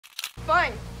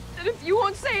Fine. And if you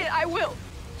won't say it, I will.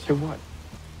 Say what?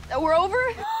 That we're over?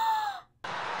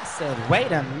 I said,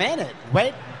 wait a minute.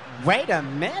 Wait a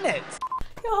minute.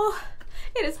 Y'all,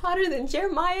 it is hotter than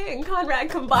Jeremiah and Conrad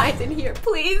combined in here.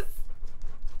 Please.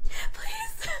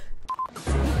 Please.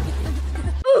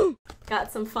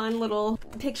 Got some fun little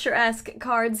picturesque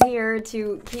cards here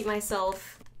to keep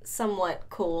myself somewhat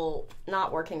cool.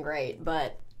 Not working great,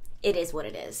 but it is what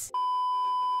it is.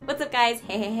 What's up, guys?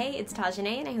 Hey, it's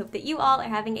Tajane, and I hope that you all are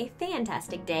having a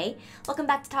fantastic day. Welcome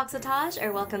back to Talks with Taj,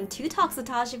 or welcome to Talks with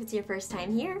Taj if it's your first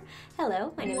time here.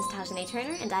 Hello, my name is Tajane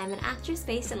Turner, and I am an actress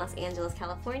based in Los Angeles,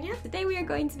 California. Today we are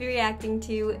going to be reacting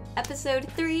to episode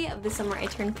 3 of The Summer I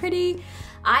Turned Pretty.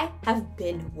 I have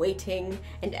been waiting,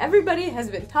 and everybody has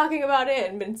been talking about it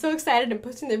and been so excited and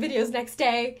posting their videos next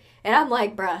day, and I'm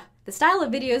like, bruh, the style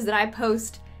of videos that I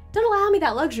post don't allow me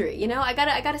that luxury, you know? I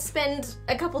gotta spend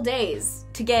a couple days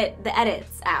to get the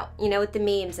edits out, you know, with the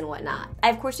memes and whatnot. I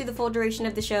of course do the full duration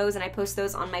of the shows, and I post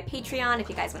those on my Patreon. If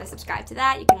you guys want to subscribe to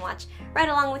that, you can watch right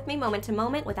along with me moment to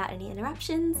moment without any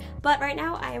interruptions. But right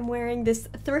now I am wearing this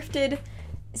thrifted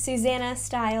Susanna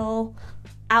style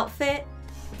outfit.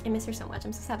 I miss her so much.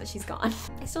 I'm so sad that she's gone.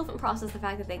 I still haven't processed the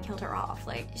fact that they killed her off.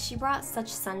 Like, she brought such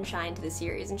sunshine to the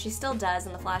series, and she still does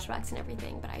in the flashbacks and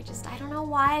everything, but I don't know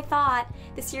why I thought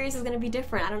the series was gonna be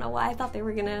different. I don't know why I thought they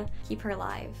were gonna keep her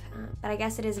alive. But I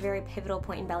guess it is a very pivotal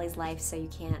point in Belly's life, so you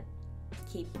can't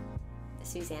keep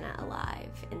Susanna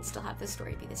alive and still have the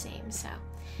story be the same, so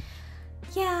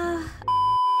yeah.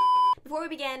 Before we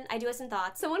begin, I do have some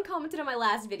thoughts. Someone commented on my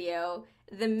last video,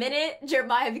 the minute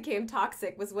Jeremiah became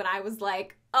toxic was when I was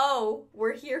like, oh,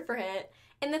 we're here for it.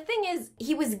 And the thing is,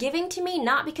 he was giving to me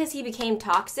not because he became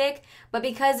toxic, but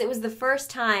because it was the first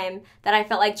time that I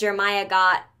felt like Jeremiah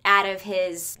got out of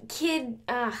his kid,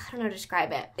 I don't know how to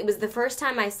describe it. It was the first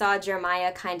time I saw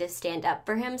Jeremiah kind of stand up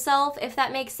for himself, if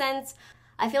that makes sense.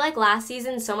 I feel like last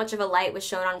season, so much of a light was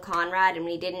shown on Conrad, and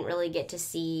we didn't really get to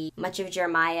see much of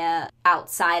Jeremiah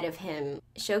outside of him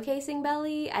showcasing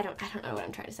Belly. I don't know what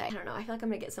I'm trying to say. I don't know. I feel like I'm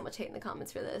gonna get so much hate in the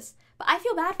comments for this. But I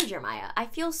feel bad for Jeremiah. I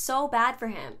feel so bad for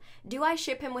him. Do I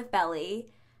ship him with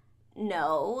Belly?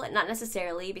 No, not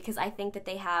necessarily, because I think that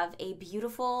they have a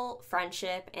beautiful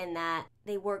friendship and that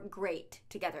they work great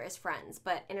together as friends.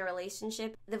 But in a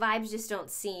relationship, the vibes just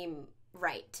don't seem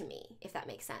right to me, if that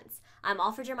makes sense. I'm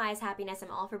all for Jeremiah's happiness,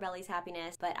 I'm all for Belly's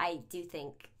happiness, but I do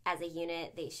think as a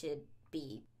unit they should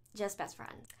be just best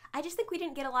friends. I just think we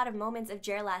didn't get a lot of moments of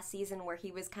Jer last season where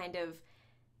he was kind of,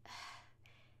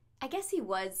 I guess he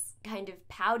was kind of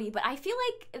pouty, but I feel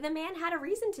like the man had a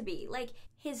reason to be. Like,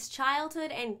 his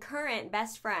childhood and current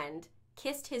best friend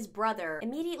kissed his brother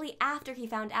immediately after he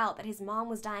found out that his mom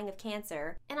was dying of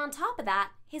cancer. And on top of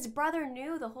that, his brother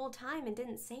knew the whole time and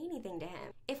didn't say anything to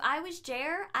him. If I was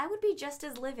Jer, I would be just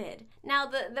as livid. Now,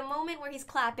 the moment where he's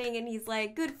clapping and he's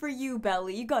like, good for you,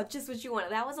 Belly, you got just what you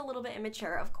wanted, that was a little bit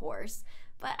immature, of course.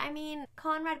 But I mean,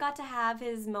 Conrad got to have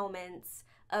his moments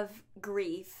of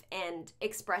grief and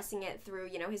expressing it through,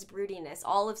 you know, his broodiness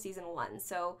all of season 1.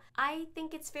 So I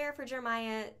think it's fair for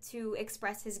Jeremiah to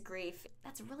express his grief.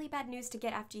 That's really bad news to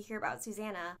get after you hear about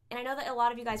Susanna. And I know that a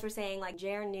lot of you guys were saying, like,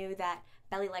 Jer knew that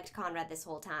Belly liked Conrad this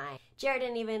whole time. Jer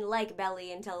didn't even like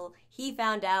Belly until he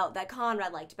found out that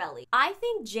Conrad liked Belly. I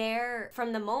think Jer,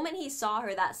 from the moment he saw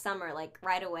her that summer, like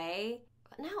right away,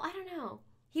 no, I don't know.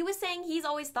 He was saying he's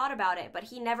always thought about it, but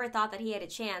he never thought that he had a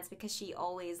chance because she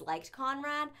always liked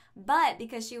Conrad. But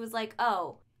because she was like,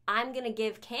 oh, I'm gonna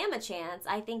give Cam a chance,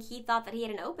 I think he thought that he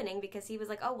had an opening because he was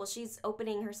like, oh, well, she's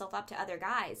opening herself up to other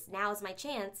guys. Now is my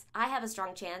chance. I have a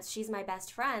strong chance. She's my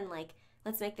best friend. Like,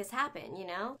 let's make this happen, you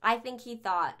know? I think he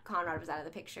thought Conrad was out of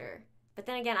the picture. But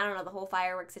then again, I don't know, the whole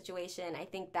fireworks situation, I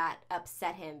think that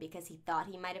upset him because he thought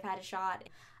he might have had a shot.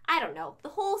 I don't know. The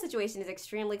whole situation is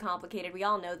extremely complicated. We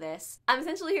all know this. I'm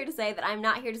essentially here to say that I'm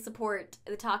not here to support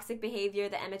the toxic behavior,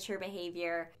 the immature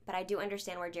behavior, but I do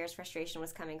understand where Jer's frustration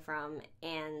was coming from,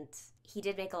 and he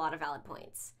did make a lot of valid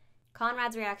points.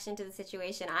 Conrad's reaction to the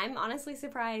situation, I'm honestly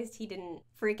surprised he didn't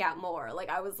freak out more. Like,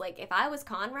 I was like, if I was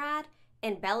Conrad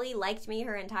and Belly liked me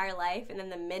her entire life, and then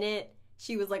the minute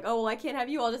she was like, oh, well, I can't have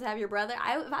you, I'll just have your brother. If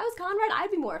I was Conrad,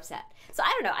 I'd be more upset. So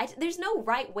I don't know. There's no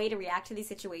right way to react to these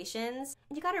situations.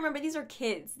 And you gotta remember, these are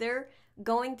kids. They're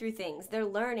going through things. They're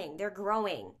learning. They're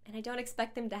growing. And I don't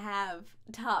expect them to have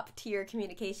top-tier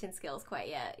communication skills quite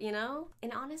yet, you know?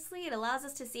 And honestly, it allows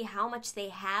us to see how much they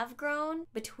have grown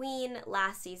between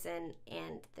last season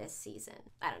and this season.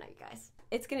 I don't know, you guys.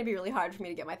 It's gonna be really hard for me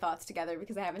to get my thoughts together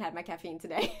because I haven't had my caffeine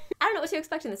today. I don't know what to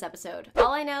expect in this episode.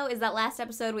 All I know is that last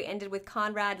episode we ended with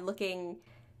Conrad looking,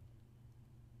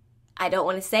 I don't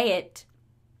want to say it,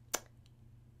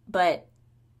 but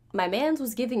My man's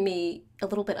was giving me a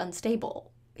little bit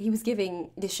unstable. He was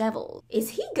giving disheveled. Is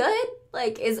he good?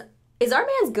 Like, is our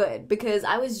man's good? Because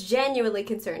I was genuinely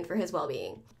concerned for his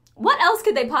well-being. What else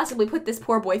could they possibly put this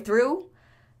poor boy through?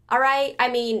 All right, I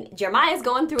mean, Jeremiah's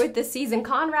going through it this season.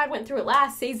 Conrad went through it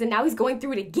last season. Now he's going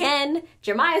through it again.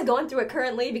 Jeremiah's going through it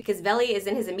currently because Belly is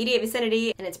in his immediate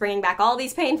vicinity and it's bringing back all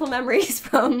these painful memories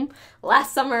from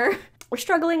last summer. We're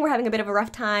struggling, we're having a bit of a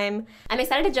rough time. I'm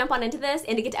excited to jump on into this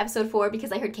and to get to episode 4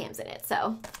 because I heard Cam's in it.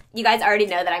 So you guys already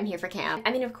know that I'm here for Cam.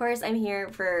 I mean, of course, I'm here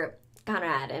for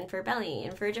Conrad and for Belly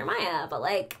and for Jeremiah, but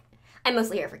like, I'm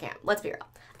mostly here for Cam. Let's be real.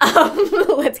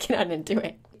 Let's get on into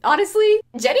it. Honestly,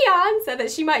 Jenny On said that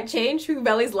she might change who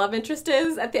Belly's love interest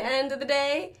is at the end of the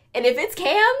day. And if it's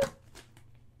Cam,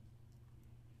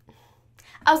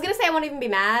 I was gonna say I won't even be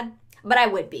mad, but I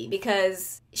would be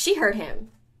because she hurt him.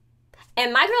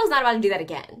 And my girl's not about to do that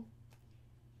again.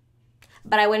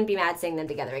 But I wouldn't be mad seeing them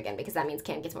together again because that means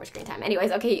Cam gets more screen time.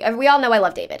 Anyways, okay, we all know I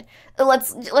love David.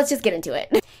 Let's just get into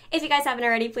it. If you guys haven't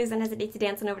already, please don't hesitate to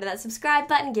dance on over to that subscribe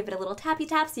button. Give it a little tappy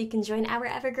tap so you can join our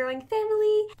ever-growing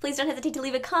family. Please don't hesitate to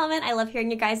leave a comment. I love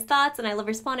hearing your guys' thoughts and I love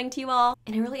responding to you all.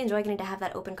 And I really enjoy getting to have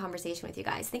that open conversation with you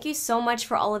guys. Thank you so much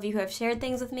for all of you who have shared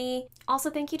things with me. Also,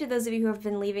 thank you to those of you who have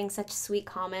been leaving such sweet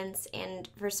comments and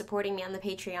for supporting me on the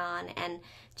Patreon and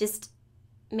just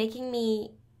making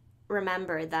me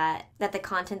remember that the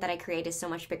content that I create is so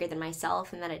much bigger than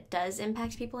myself and that it does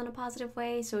impact people in a positive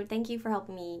way. So thank you for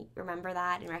helping me remember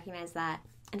that and recognize that.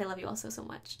 And I love you all so, so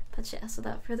much. But yeah, so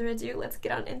without further ado, let's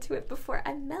get on into it before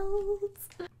I melt.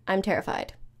 I'm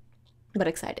terrified, but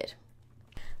excited.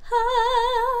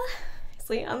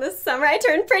 See, on this summer I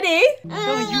turned pretty.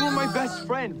 Billy, you were my best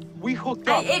friend. We hooked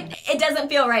up. It doesn't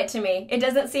feel right to me. It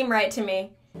doesn't seem right to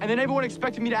me. And then everyone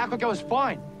expected me to act like I was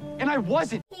fine. And I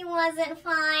wasn't. He wasn't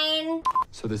fine.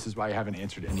 So this is why you haven't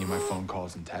answered any of my phone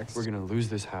calls and texts? We're gonna lose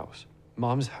this house.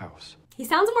 Mom's house. He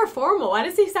sounds more formal. Why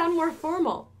does he sound more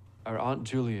formal? Our Aunt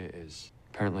Julia is.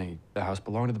 Apparently, the house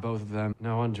belonged to the both of them.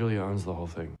 Now Aunt Julia owns the whole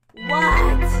thing. What?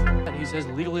 And he says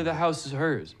legally the house is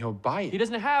hers. He'll buy He it.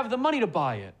 doesn't have the money to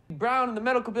buy it. Brown and the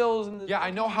medical bills and the... Yeah,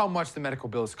 I know how much the medical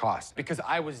bills cost because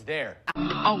I was there.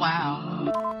 Oh,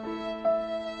 wow.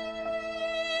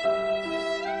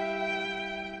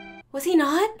 Was he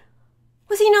not?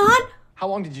 Was he not? How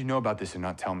long did you know about this and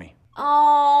not tell me?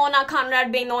 Oh, not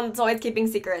Conrad being the one that's always keeping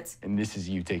secrets. And this is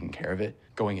you taking care of it?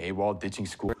 Going AWOL, ditching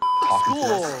school, talking to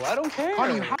us? I don't care.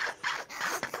 Honey,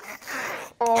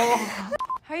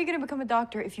 How are you gonna become a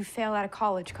doctor if you fail out of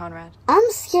college, Conrad? I'm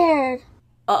scared.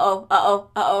 Uh-oh.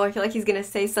 I feel like he's gonna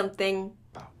say something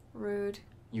rude.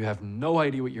 You have no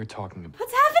idea what you're talking about.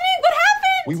 What's happening? What happened?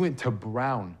 we went to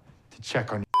Brown to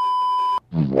check on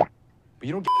but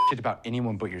you don't give a shit about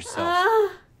anyone but yourself.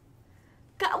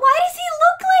 God, why does he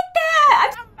look like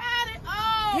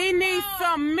that? He needs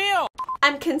some milk!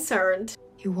 I'm concerned.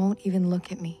 You won't even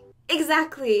look at me.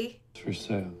 Exactly. It's for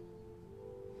sale.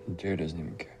 And Jared doesn't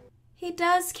even care. He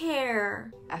does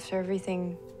care. After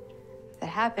everything that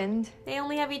happened, They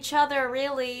only have each other,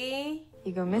 really.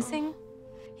 you go missing.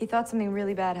 He thought something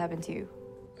really bad happened to you.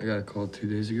 I got a call 2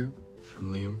 days ago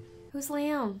from Liam. Who's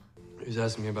Liam? He was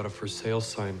asking me about a for sale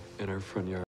sign in our front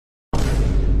yard.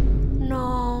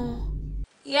 No.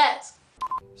 Yes.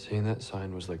 Seeing that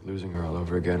sign was like losing her all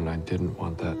over again, and I didn't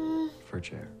want that for a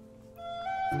chair.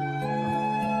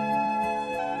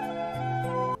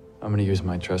 I'm gonna use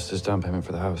my trust as down payment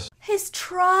for the house. His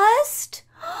trust?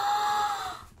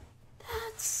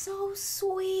 That's so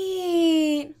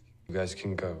sweet. You guys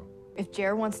can go. If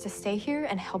Jared wants to stay here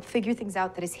and help figure things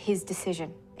out, that is his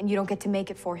decision, and you don't get to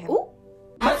make it for him. Ooh.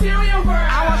 I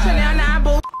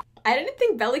didn't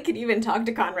think Belly could even talk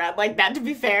to Conrad like that, to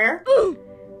be fair. I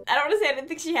don't want to say I didn't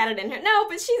think she had it in her. No,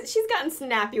 but she's gotten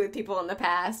snappy with people in the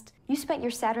past. You spent your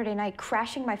Saturday night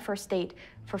crashing my first date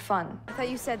for fun. I thought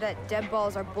you said that Deb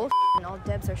balls are bull and all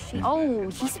Debs are sheep. Oh,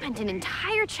 he spent an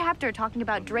entire chapter talking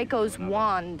about Draco's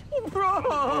wand.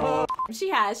 She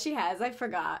has. I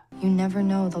forgot. You never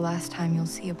know the last time you'll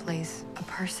see a place, a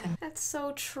person. That's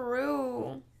so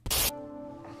true.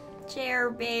 Jer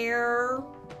Bear.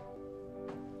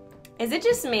 Is it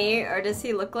just me, or does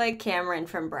he look like Cameron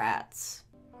from Bratz?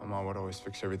 My mom would always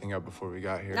fix everything up before we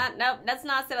got here. Nope, let's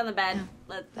not sit on the bed.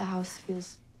 The house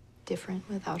feels different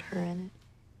without her in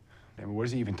it. And what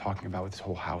is he even talking about with this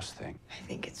whole house thing? I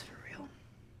think it's for real.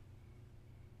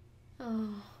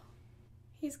 Oh,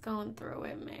 he's going through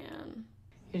it, man.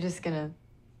 You're just gonna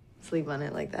sleep on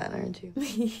it like that, aren't you?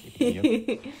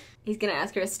 He's gonna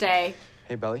ask her to stay.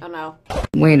 Hey, Belly. Oh no.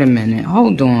 Wait a minute,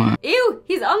 hold on. Ew,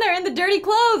 he's on there in the dirty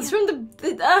clothes from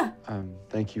the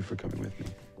Thank you for coming with me.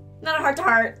 not a heart to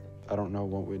heart. I don't know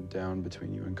what went down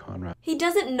between you and Conrad. He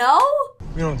doesn't know?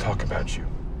 We don't talk about you.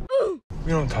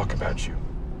 We don't talk about you.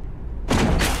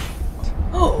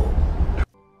 Oh.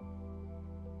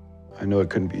 I know it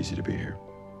couldn't be easy to be here.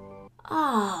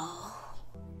 Oh.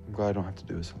 I'm glad I don't have to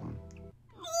do this alone.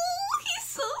 Oh, he's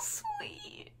so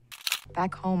sweet.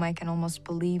 Back home, I can almost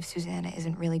believe Susanna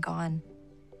isn't really gone.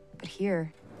 But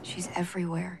here, she's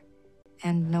everywhere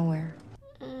and nowhere.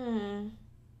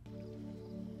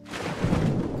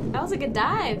 That was a good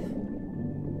dive.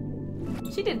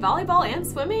 She did volleyball and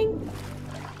swimming.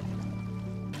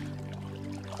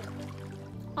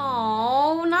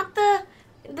 Oh, not the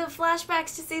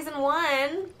flashbacks to season 1.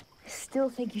 I still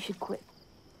think you should quit.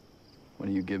 What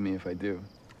do you give me if I do?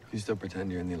 You still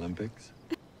pretend you're in the Olympics?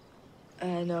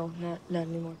 No, not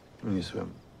anymore. When you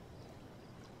swim,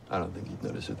 I don't think you'd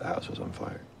notice if the house was on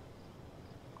fire.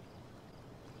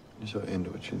 You're so into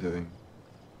what you're doing.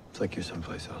 It's like you're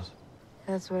someplace else.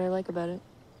 That's what I like about it.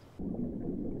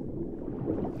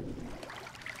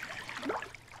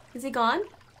 Is he gone?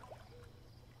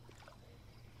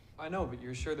 I know, but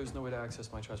you're sure there's no way to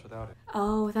access my trust without it?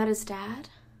 Oh, without his dad?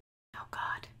 Oh,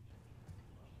 God.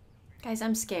 Guys,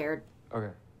 I'm scared.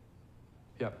 Okay.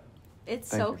 Yep. It's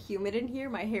Thank so you. humid in here,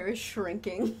 my hair is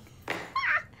shrinking.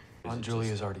 Aunt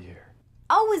Julia's already here.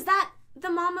 Oh, is that the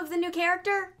mom of the new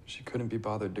character? She couldn't be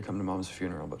bothered to come to Mom's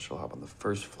funeral, but she'll hop on the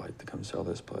first flight to come sell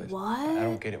this place. What? I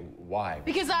don't get it. Why?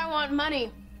 Because I want money.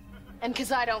 And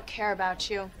because I don't care about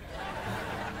you.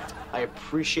 I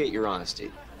appreciate your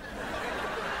honesty.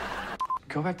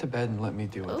 Go back to bed and let me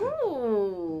deal with it.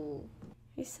 Ooh.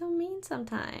 He's so mean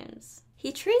sometimes.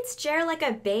 He treats Jer like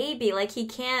a baby, like he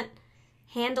can't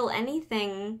handle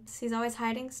anything. He's always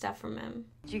hiding stuff from him.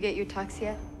 Did you get your tux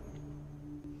yet?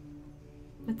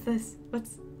 What's this?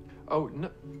 What's... Oh,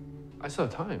 no. I still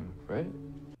have time, right?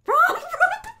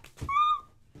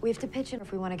 We have to pitch it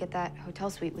if we want to get that hotel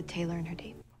suite with Taylor and her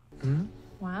date. Hmm?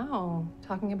 Wow,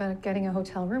 talking about getting a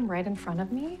hotel room right in front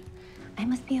of me? I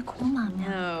must be a cool mom now.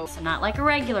 No, so not like a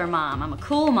regular mom. I'm a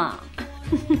cool mom.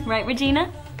 Right,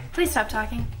 Regina? Please stop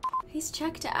talking. He's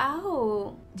checked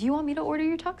out. Do you want me to order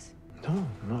your tux? No,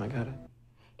 I got it.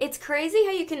 It's crazy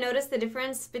how you can notice the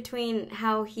difference between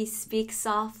how he speaks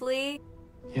softly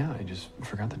Yeah, I just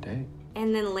forgot the date.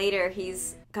 and then later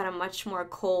he's got a much more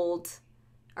cold,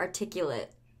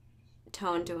 articulate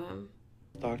tone to him.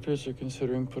 Doctors are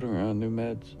considering putting her on new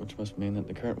meds, which must mean that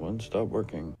the current ones stopped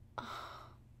working.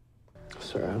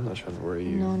 Sorry, I'm not trying to worry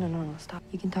you. No, stop.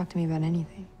 You can talk to me about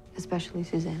anything, especially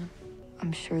Susanna.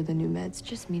 I'm sure the new meds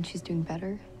just mean she's doing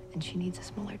better and she needs a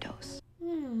smaller dose.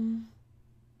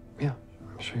 Yeah,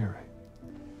 I'm sure you're right.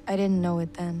 I didn't know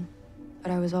it then,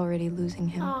 but I was already losing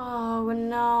him. Oh,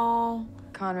 no.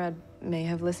 Conrad may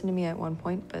have listened to me at one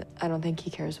point, but I don't think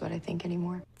he cares what I think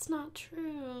anymore. It's not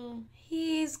true.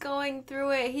 He's going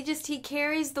through it. He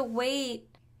carries the weight.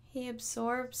 He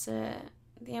absorbs it.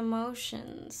 The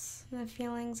emotions, the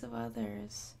feelings of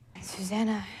others.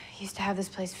 Susanna used to have this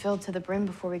place filled to the brim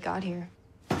before we got here.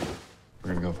 We're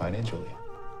gonna go find Aunt Julia.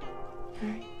 All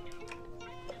right.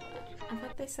 I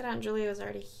thought they said Aunt Julia was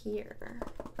already here.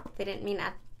 They didn't mean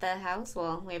at the house?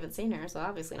 Well, we haven't seen her, so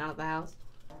obviously not at the house.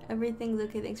 Everything's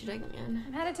okay, thanks for checking in.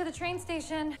 I'm headed to the train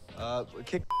station.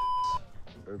 Kick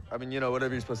or, I mean, you know,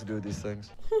 whatever you're supposed to do with these things.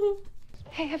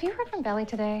 Hey, have you heard from Belly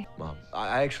today? Mom,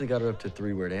 I actually got her up to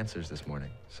 3-word answers this morning,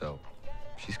 so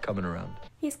she's coming around.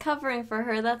 He's covering for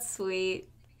her, that's sweet.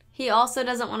 He also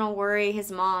doesn't want to worry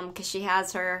his mom because she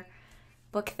has her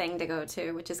book thing to go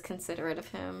to, which is considerate of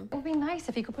him. It would be nice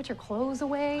if you could put your clothes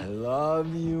away. I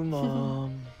love you,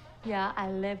 Mom. Yeah, I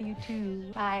love you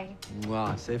too. Bye.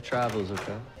 Wow, safe travels,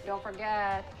 okay? Don't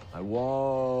forget. I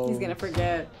won't. He's gonna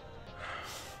forget.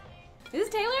 Is this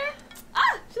Taylor?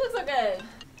 Ah, she looks so good.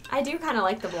 I do kind of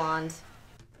like the blonde.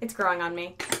 It's growing on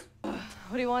me.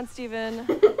 What do you want, Steven?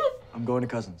 I'm going to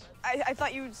Cousins. I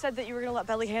thought you said that you were gonna let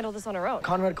Belly handle this on her own.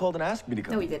 Conrad called and asked me to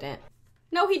come. No, he didn't.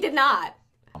 No, he did not.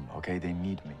 Okay, they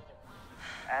need me.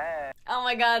 Oh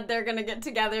my god, they're gonna get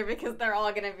together because they're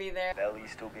all gonna be there.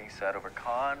 Belly's still being sad over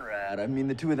Conrad. I mean,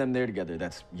 the two of them there together,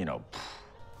 that's, you know...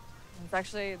 It's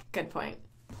actually good point.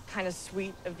 Kind of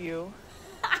sweet of you.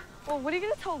 Well, what are you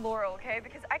gonna tell Laura, okay?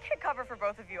 Because I can't cover for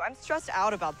both of you. I'm stressed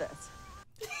out about this.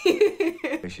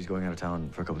 She's going out of town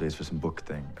for a couple days for some book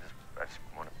thing. I just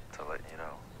wanted to let you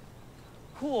know.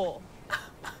 Cool.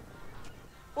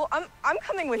 Well, I'm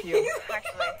coming with you,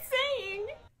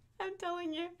 actually. I'm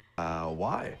telling you.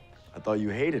 Why? I thought you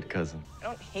hated Cousins. I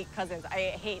don't hate cousins.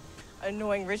 I hate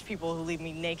annoying rich people who leave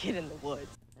me naked in the woods.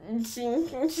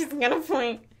 She's gonna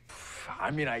point.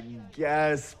 I mean, I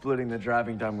guess splitting the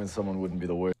driving time with someone wouldn't be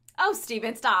the worst. Oh,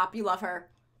 Steven, stop. You love her.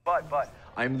 But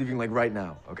I'm leaving, like, right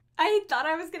now, okay? I thought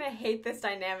I was gonna hate this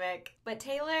dynamic, but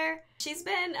Taylor, she's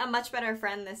been a much better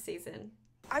friend this season.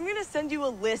 I'm gonna send you a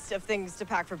list of things to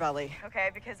pack for Belly, okay?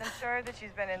 Because I'm sure that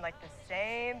she's been in like the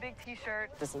same big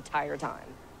t-shirt this entire time.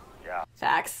 Yeah.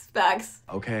 Facts.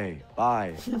 Okay,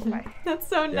 bye. That's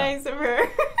so nice of her.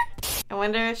 I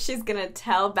wonder if she's gonna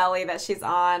tell Belly that she's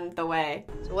on the way.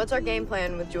 So what's our game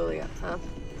plan with Julia, huh?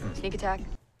 Sneak attack?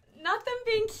 Not them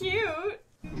being cute.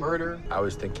 Murder? I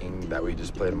was thinking that we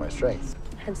just play to my strengths.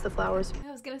 Hence the flowers.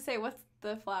 I was gonna say, what's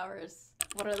the flowers?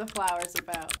 What are the flowers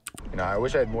about? You know, I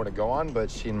wish I had more to go on,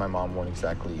 but she and my mom weren't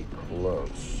exactly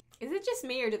close. Is it just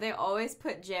me, or do they always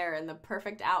put Jer in the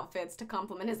perfect outfits to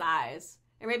complement his eyes?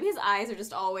 Or maybe his eyes are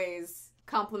just always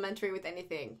complimentary with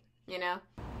anything, you know?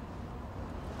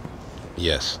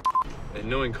 Yes. And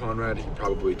knowing Conrad, he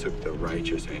probably took the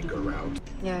righteous anger route.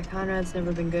 Yeah, Conrad's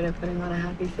never been good at putting on a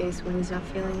happy face when he's not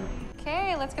feeling it.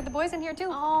 Okay, let's get the boys in here too.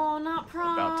 Oh, not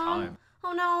prom. About time.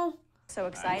 Oh no. So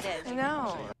excited. I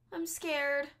know. I'm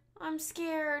scared.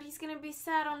 He's gonna be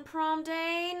sad on prom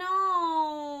day.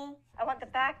 No. I want the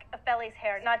back of Belly's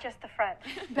hair, not just the front.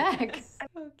 Back.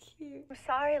 So cute. I'm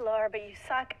sorry, Laura, but you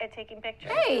suck at taking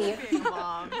pictures. Hey.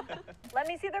 Mom. Let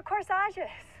me see their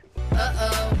corsages.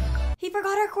 He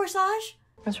forgot our corsage?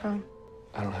 What's wrong?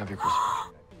 I don't have your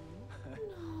corsage.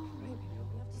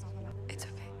 It's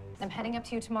okay. I'm heading up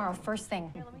to you tomorrow, first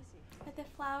thing. Are the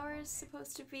flowers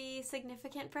supposed to be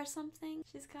significant for something?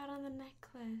 She's got on the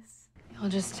necklace. You'll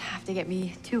just have to get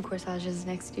me 2 corsages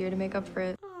next year to make up for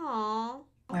it. Aww.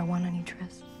 Wear one on each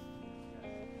wrist.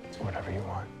 Whatever you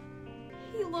want.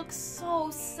 He looks so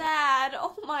sad.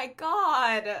 Oh my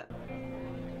god.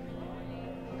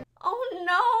 Oh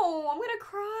no, I'm gonna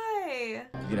cry.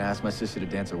 You gonna ask my sister to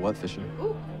dance or what, Fisher?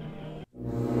 Ooh.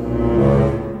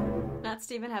 Not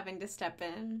Steven having to step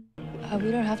in.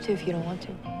 We don't have to if you don't want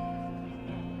to.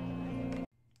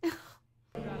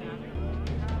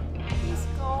 He's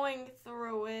going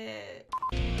through it.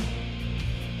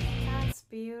 That's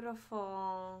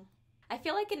beautiful. I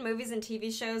feel like in movies and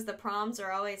TV shows, the proms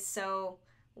are always so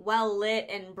well lit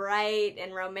and bright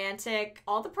and romantic.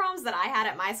 All the proms that I had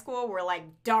at my school were like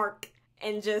dark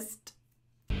and just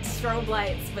strobe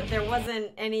lights, but there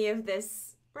wasn't any of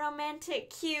this romantic,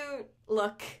 cute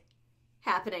look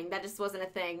happening. That just wasn't a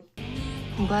thing.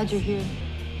 I'm glad you're here.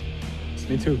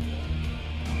 Me too.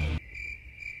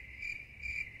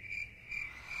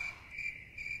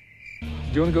 Do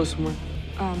you want to go somewhere?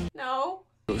 No.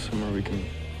 Go somewhere we can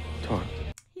talk.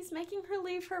 He's making her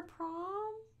leave her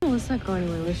prom? Let's not go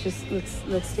anywhere.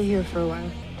 Let's stay here for a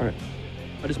while. All right.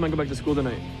 I just might go back to school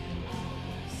tonight.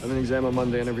 I have an exam on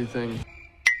Monday and everything.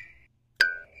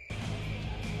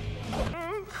 What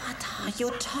are you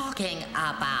talking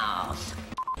about?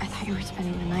 I thought you were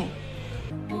spending the night.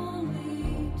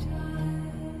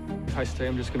 If I stay,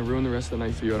 I'm just gonna ruin the rest of the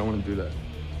night for you. I don't want to do that.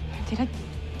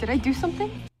 Did I do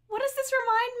something? What does this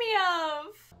remind me of?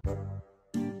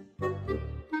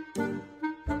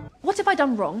 What have I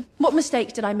done wrong? What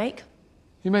mistake did I make?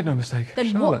 You made no mistake.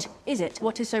 Then Charlotte. what is it?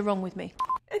 What is so wrong with me?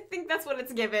 I think that's what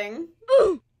it's giving.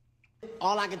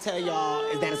 All I can tell y'all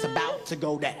is that it's about to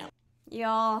go down.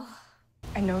 Y'all.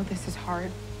 I know this is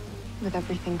hard with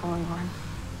everything going on.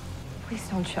 Please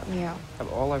don't shut me out.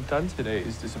 All I've done today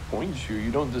is disappoint you.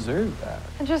 You don't deserve that.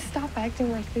 And just stop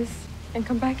acting like this and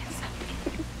come back inside.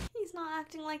 He's not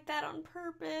acting like that on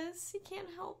purpose. He can't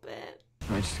help it.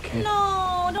 I just can't.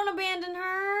 No, don't abandon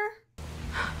her.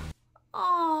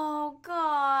 Oh,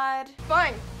 God.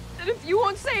 Fine. And if you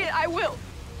won't say it, I will.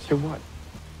 So what?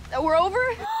 That we're over?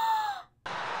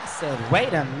 I said,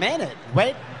 wait a minute.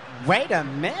 Wait a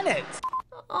minute.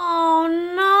 Oh,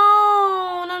 no.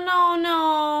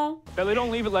 Belly,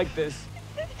 don't leave it like this.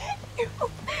 You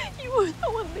were the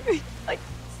one leaving like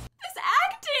this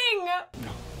acting.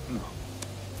 No.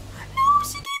 No,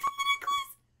 she gave him the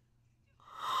necklace.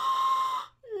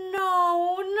 No.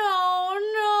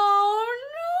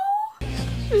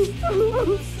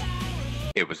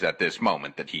 It was at this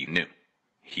moment that he knew.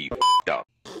 He f***ed up.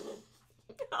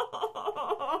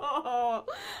 Oh,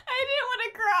 I didn't want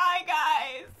to cry,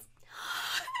 guys.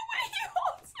 The way he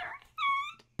holds her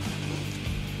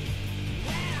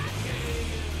head.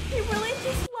 He really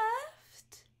just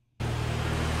left?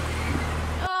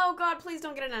 Oh, God, please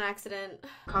don't get in an accident.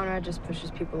 Conrad just pushes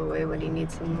people away when he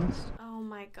needs them most. Oh,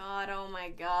 my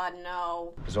God,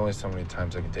 no. There's only so many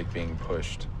times I can take being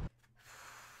pushed.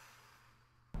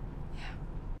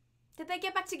 Did they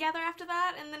get back together after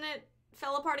that and then it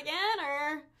fell apart again,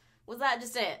 or was that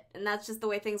just it? And that's just the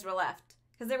way things were left?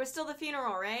 Because there was still the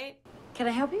funeral, right? Can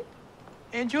I help you?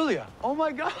 Aunt Julia, oh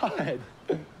my God.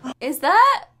 Is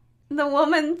that the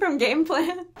woman from Game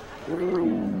Plan?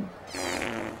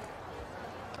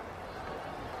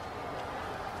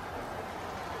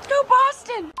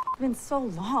 It's been so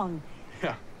long.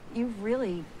 Yeah. You've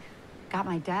really got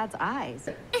my dad's eyes.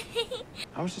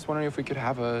 I was just wondering if we could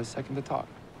have a second to talk.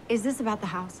 Is this about the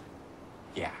house?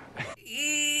 Yeah.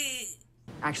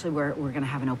 Actually, we're gonna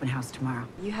have an open house tomorrow.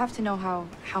 You have to know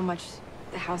how much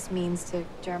the house means to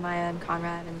Jeremiah and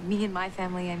Conrad and me and my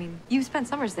family. I mean, you spent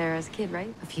summers there as a kid,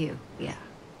 right? A few, yeah.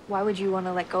 Why would you want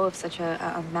to let go of such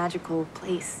a magical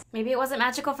place? Maybe it wasn't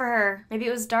magical for her. Maybe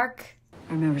it was dark.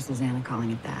 I remember Susanna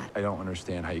calling it that. I don't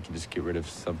understand how you can just get rid of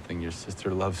something your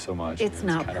sister loves so much. It's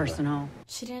not kind personal.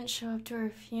 She didn't show up to her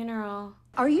funeral.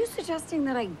 Are you suggesting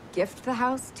that I gift the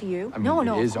house to you? I mean, No, it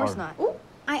of is course our- not. Ooh,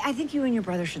 I think you and your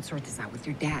brother should sort this out with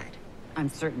your dad. I'm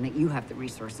certain that you have the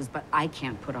resources, but I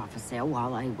can't put off a sale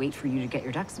while I wait for you to get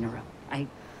your ducks in a row. I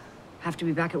have to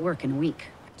be back at work in a week.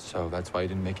 So that's why you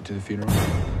didn't make it to the funeral?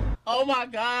 Oh my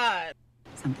God.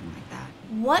 Something like that.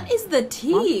 What is the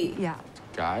tea? Yeah.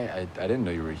 Guy, I didn't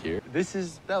know you were here. This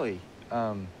is Belly.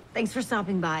 Thanks for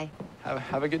stopping by.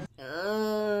 Have a good...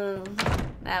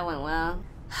 That went well.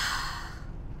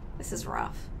 This is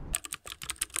rough.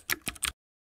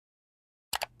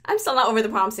 I'm still not over the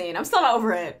prom scene. I'm still not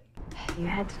over it. You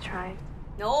had to try.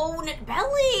 No,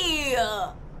 Belly!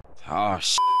 Oh,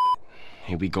 shit.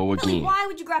 Here we go Belly, again. why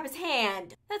would you grab his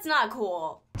hand? That's not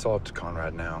cool. It's all up to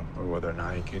Conrad now, or whether or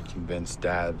not he can convince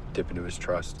Dad to dip into his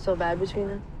trust. So bad between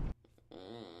them?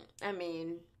 I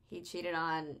mean, he cheated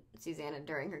on Susanna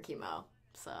during her chemo,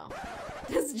 so.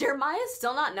 Does Jeremiah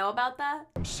still not know about that?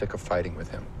 I'm sick of fighting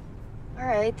with him. All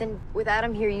right, then with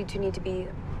Adam here, you two need to be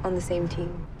on the same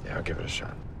team. Yeah, I'll give it a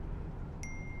shot.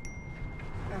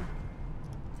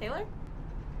 Taylor?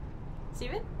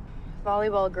 Steven?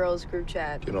 Volleyball girls group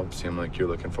chat. You don't seem like you're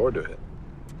looking forward to it.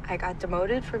 I got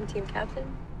demoted from team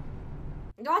captain.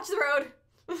 Watch the road.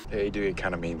 Yeah, you do get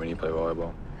kind of mean when you play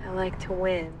volleyball. I like to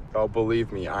win. Oh,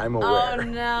 believe me, I'm aware. Oh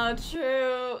no,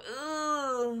 true.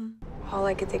 Ugh. All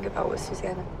I could think about was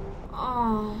Susanna.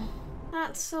 Oh,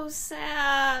 that's so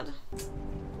sad.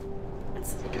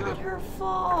 It's not her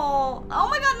fault. Oh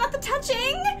my God, not the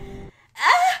touching.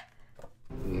 Ah!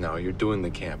 No, you're doing the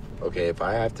camp, okay? If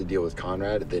I have to deal with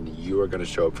Conrad, then you are gonna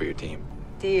show up for your team.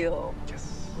 Deal.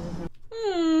 Yes.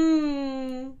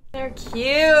 They're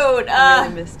cute. I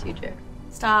really missed you, Jer.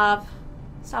 Stop.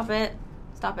 Stop it.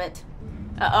 Stop it.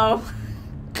 Uh-oh.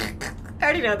 I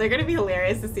already know, they're gonna be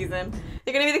hilarious this season.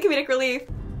 They're gonna be the comedic relief.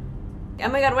 Oh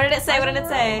my God, what did it say? What did it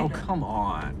say? Oh, come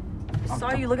on. I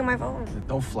saw you look at my phone.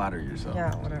 Don't flatter yourself.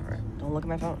 Yeah, whatever. Don't look at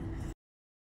my phone.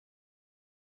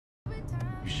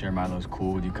 You sure Milo's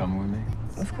cool with you coming with me?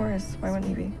 Of course. Why wouldn't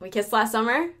he be? We kissed last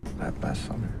summer? Last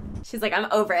summer. She's like, I'm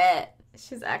over it.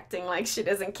 She's acting like she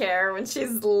doesn't care when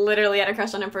she's literally had a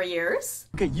crush on him for years.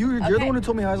 Okay, you're the one who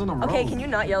told me I was on the road. Okay, can you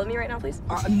not yell at me right now, please?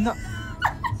 No.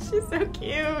 She's so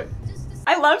cute.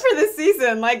 I loved her this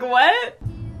season. Like, what?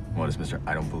 What is Mr.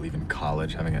 I don't believe in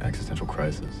college having an existential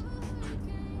crisis?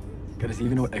 God, does he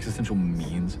even know what existential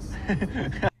means?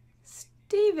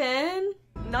 Steven.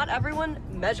 Not everyone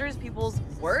measures people's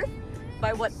worth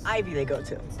by what Ivy they go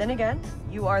to. Then again,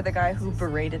 you are the guy who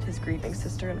berated his grieving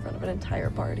sister in front of an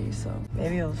entire party, so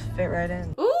maybe you'll fit right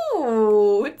in.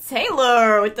 Ooh,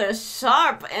 Taylor with the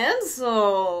sharp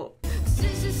insult.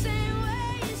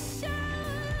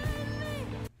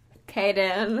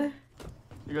 Kaden.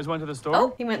 You guys went to the store?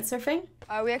 Oh, he went surfing?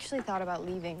 We actually thought about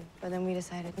leaving, but then we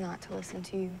decided not to listen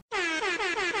to you.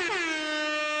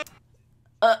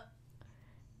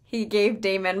 He gave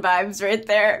Damon vibes right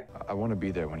there. I want to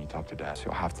be there when you talk to Dad, so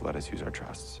you'll have to let us use our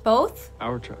trusts. Both?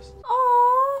 Our trust.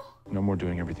 Aww. No more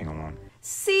doing everything alone.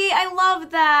 See, I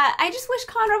love that. I just wish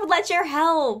Conrad would let Jer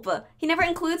help. He never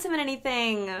includes him in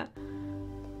anything. Am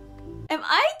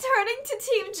I turning to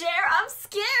Team Jer? I'm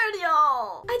scared,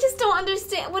 y'all. I just don't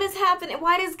understand what is happening.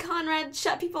 Why does Conrad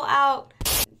shut people out?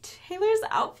 Taylor's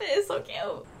outfit is so cute.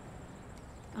 Oh,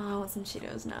 I want some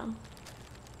Cheetos now.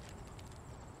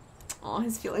 Oh,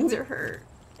 his feelings are hurt.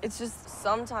 It's just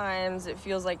sometimes it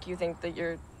feels like you think that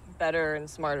you're better and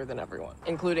smarter than everyone,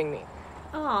 including me.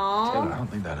 Aww. Taylor, I don't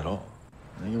think that at all.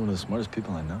 I think you're one of the smartest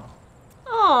people I know.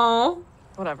 Aww.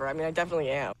 Whatever, I mean, I definitely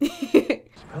am. Does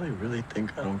Belly really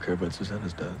think I don't care about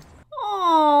Susanna's death?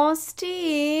 Aww,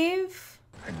 Steve.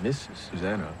 I miss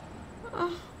Susanna.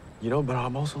 You know, but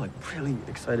I'm also like really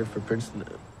excited for Princeton.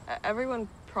 Everyone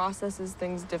processes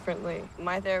things differently.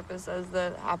 My therapist says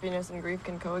that happiness and grief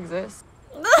can coexist.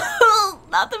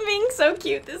 Not them being so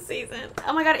cute this season.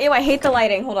 Oh my God, ew, I hate the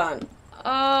lighting. Hold on.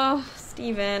 Oh,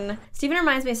 Steven. Steven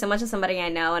reminds me so much of somebody I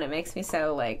know, and it makes me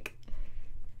so, like,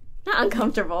 not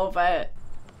uncomfortable, but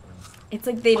it's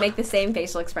like they make the same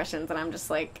facial expressions, and I'm just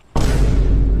like...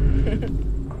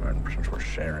 Since we're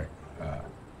sharing.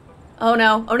 Oh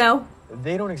no, oh no.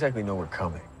 They don't exactly know we're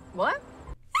coming. What?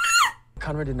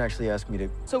 Conrad didn't actually ask me to...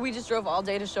 So we just drove all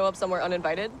day to show up somewhere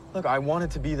uninvited? Look, I wanted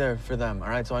to be there for them, all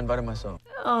right? So I invited myself.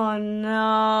 Oh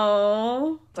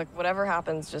no. It's like, whatever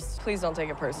happens, just please don't take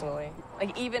it personally.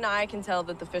 Like, even I can tell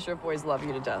that the Fisher boys love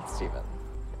you to death, Steven.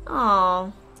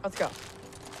 Aw. Let's go.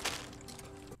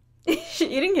 Is she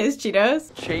eating his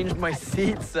Cheetos? Changed my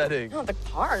seat setting. No, the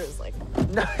car is like...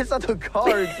 No, it's not the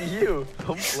car, it's you.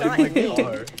 Don't blame my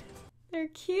car. They're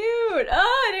cute.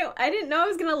 Oh, I didn't know I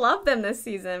was gonna love them this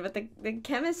season, but the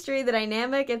chemistry, the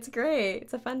dynamic, it's great.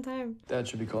 It's a fun time. Dad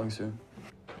should be calling soon.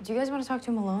 Do you guys want to talk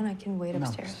to him alone? I can wait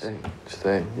upstairs.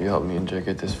 Stay. You helped me and Jay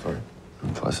get this far.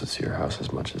 Plus, it's your house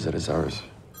as much as it is ours.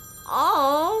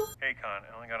 Oh. Hey, Con,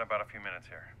 I only got about a few minutes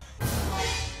here.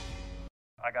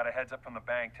 I got a heads up from the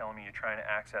bank telling me you're trying to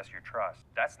access your trust.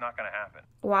 That's not gonna happen.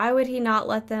 Why would he not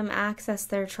let them access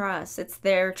their trust? It's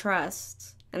their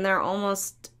trust. And they're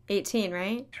almost 18,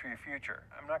 right? For your future.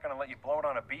 I'm not gonna let you blow it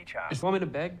on a beach house. Just want me to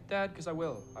beg, Dad? Because I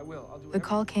will. I'll do The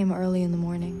call came early in the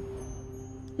morning.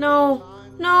 No.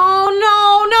 No,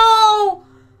 no, no!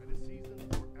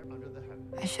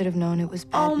 I should have known it was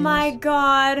bad news. Oh my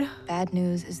god. Bad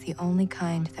news is the only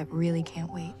kind that really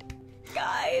can't wait.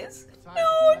 Guys.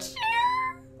 No, chair.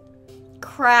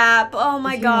 Crap. Oh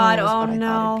my god. The funeral was Oh what I thought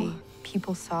no. it'd be.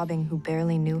 People sobbing who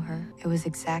barely knew her. It was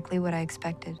exactly what I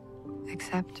expected.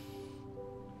 Except...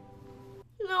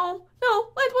 No. No.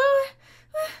 What?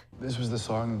 This was the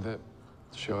song that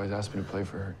she always asked me to play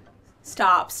for her.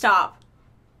 Stop. Stop.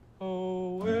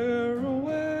 Oh,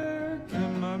 where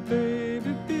can my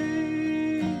baby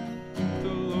be? The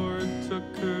Lord took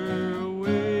her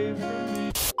away from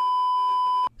me.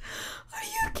 Are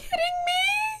you kidding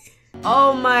me?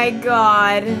 Oh my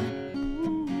god.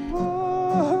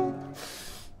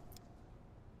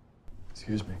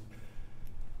 Excuse me.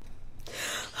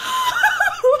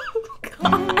 Oh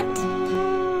god. And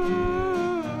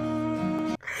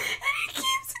it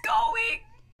keeps going.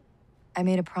 I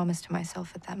made a promise to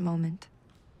myself at that moment.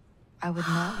 I would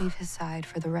not leave his side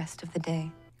for the rest of the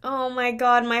day. Oh my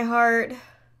god, my heart.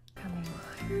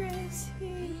 Where is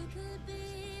he?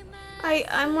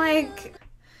 I'm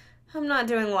not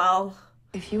doing well.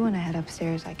 If you want to head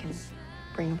upstairs, I can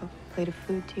bring up a plate of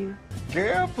food to you.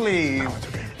 Girl, please.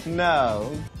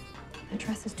 No. The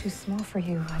dress is too small for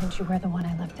you. Why didn't you wear the one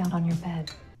I left out on your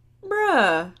bed?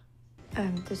 Bruh.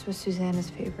 This was Susanna's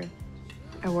favorite.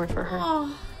 I wore it for her.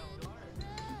 Oh.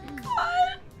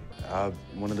 God.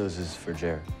 One of those is for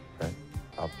Jared, right?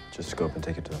 I'll just go up and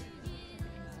take it to him.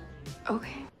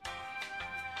 Okay.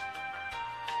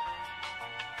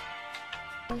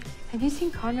 Have you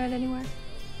seen Conrad anywhere?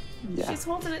 Yeah. She's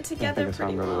holding it I together think I saw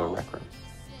pretty him go to the well. rec room.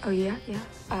 Oh, yeah? Yeah.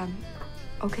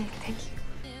 Okay, thank you.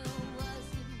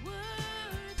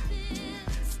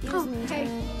 Oh, hey.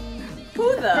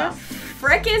 Who the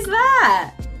frick is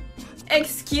that?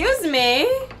 Excuse me?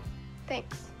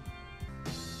 Thanks.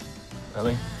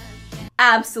 Really?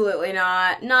 Absolutely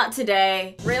not. Not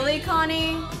today. Really,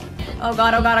 Connie? Oh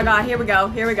god, oh god, oh god. Here we go.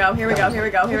 Here we go. Here we go. Here we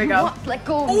go. Here we go. Let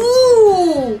go.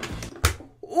 Ooh!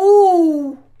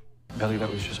 Ooh! Belly, that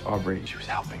was just Aubrey. She was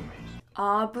helping me.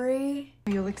 Aubrey?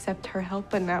 You'll accept her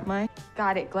help, but not mine.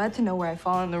 Got it. Glad to know where I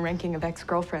fall in the ranking of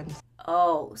ex-girlfriends.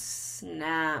 Oh,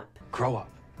 snap. Grow up.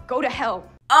 Go to hell.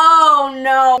 Oh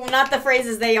no, not the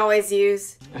phrases they always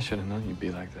use. I should have known you'd be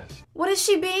like this. What is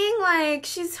she being like?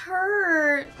 She's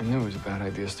hurt. I knew it was a bad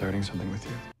idea starting something with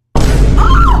you.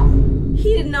 Oh!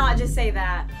 He did not just say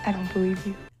that. I don't believe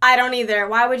you. I don't either.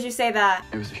 Why would you say that?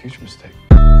 It was a huge mistake.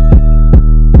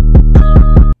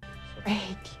 I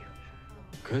hate you.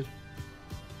 Good.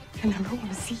 I never want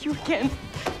to see you again.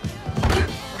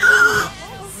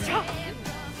 Stop.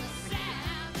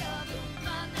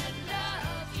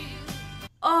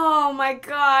 Oh my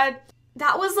god.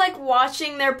 That was like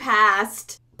watching their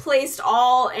past placed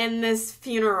all in this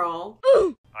funeral.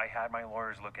 I had my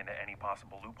lawyers look into any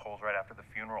possible loopholes right after the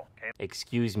funeral, okay?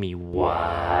 Excuse me,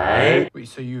 what? Wait,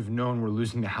 so you've known we're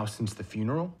losing the house since the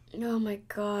funeral? Oh my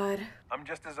god. I'm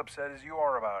just as upset as you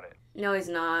are about it. No, he's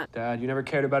not. Dad, you never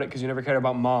cared about it because you never cared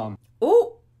about Mom.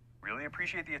 Ooh. Really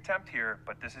appreciate the attempt here,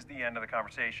 but this is the end of the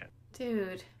conversation.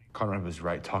 Dude. Conrad was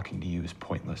right. Talking to you is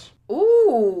pointless.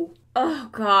 Ooh. Oh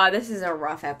god, this is a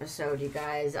rough episode, you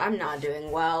guys. I'm not doing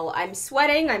well. I'm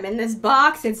sweating. I'm in this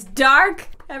box. It's dark.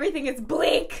 Everything is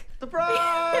bleak.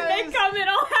 Surprise! And they come in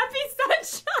all happy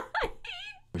sunshine.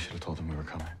 We should have told him we were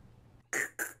coming.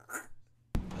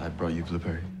 I brought you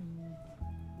blueberry.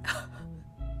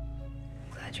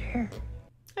 Glad you're here.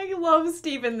 I love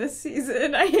Steven this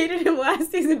season. I hated him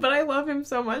last season, but I love him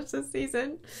so much this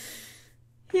season.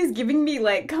 He's giving me,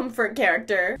 like, comfort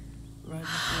character.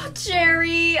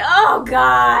 Jerry! Oh,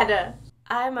 God!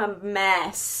 I'm a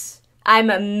mess. I'm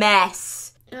a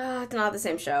mess. It's not the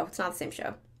same show. It's not the same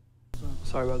show.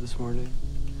 Sorry about this morning.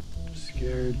 I'm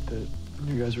scared that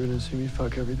you guys were gonna see me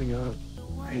fuck everything up.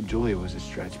 Hey, Julia was a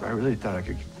stretch, but I really thought I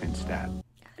could convince Dad.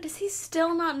 Does he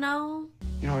still not know?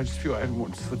 You know, I just feel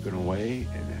everyone's slipping away,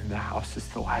 and the house is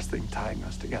the last thing tying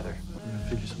us together. I'm gonna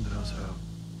figure something else out.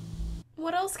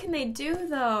 What else can they do,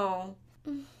 though?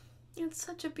 It's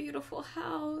such a beautiful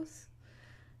house.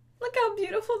 Look how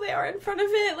beautiful they are in front of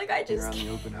it. Like, I just You're on the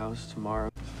open house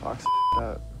tomorrow. Fox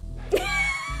up. It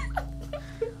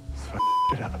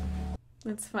up.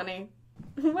 That's funny.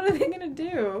 What are they gonna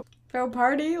do? Throw a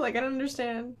party? Like, I don't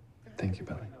understand. Thank you,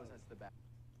 Belly.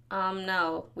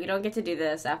 No. We don't get to do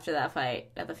this after that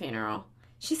fight at the funeral.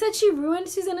 She said she ruined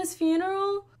Susanna's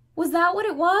funeral? Was that what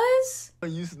it was?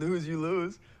 You snooze, you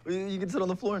lose. You can sit on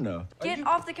the floor now. Get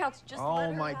off the couch. Just let Oh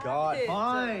her my have God, it.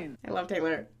 fine. I love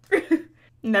Taylor.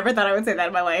 Never thought I would say that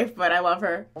in my life, but I love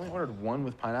her. I only ordered one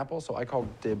with pineapple, so I called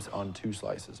dibs on 2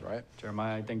 slices, right?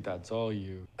 Jeremiah, I think that's all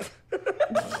you.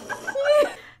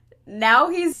 Now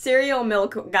he's cereal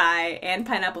milk guy and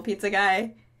pineapple pizza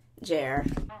guy. Jer.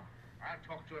 I'll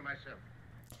talk to her myself.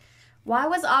 Why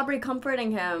was Aubrey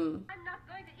comforting him? I'm not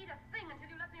going to eat a thing until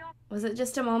you let me off. Was it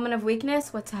just a moment of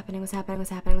weakness? What's happening? What's happening? What's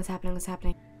happening? What's happening? What's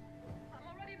happening?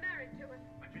 I'm already married to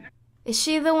her. Is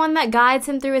she the one that guides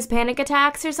him through his panic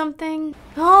attacks or something?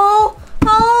 Oh!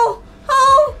 Oh!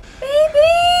 Oh!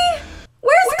 Baby!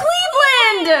 Where's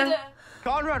Cleveland?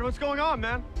 Conrad, what's going on,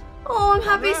 man? Oh, I'm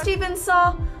happy Steven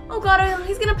saw. Oh god,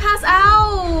 he's gonna pass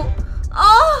out.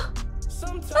 Oh!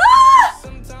 Ah!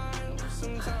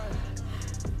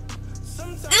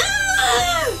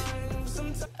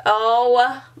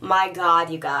 Oh my god,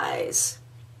 you guys.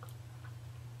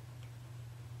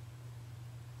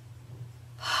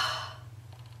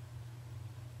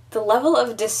 The level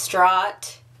of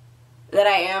distraught that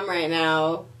I am right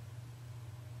now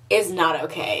is not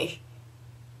okay.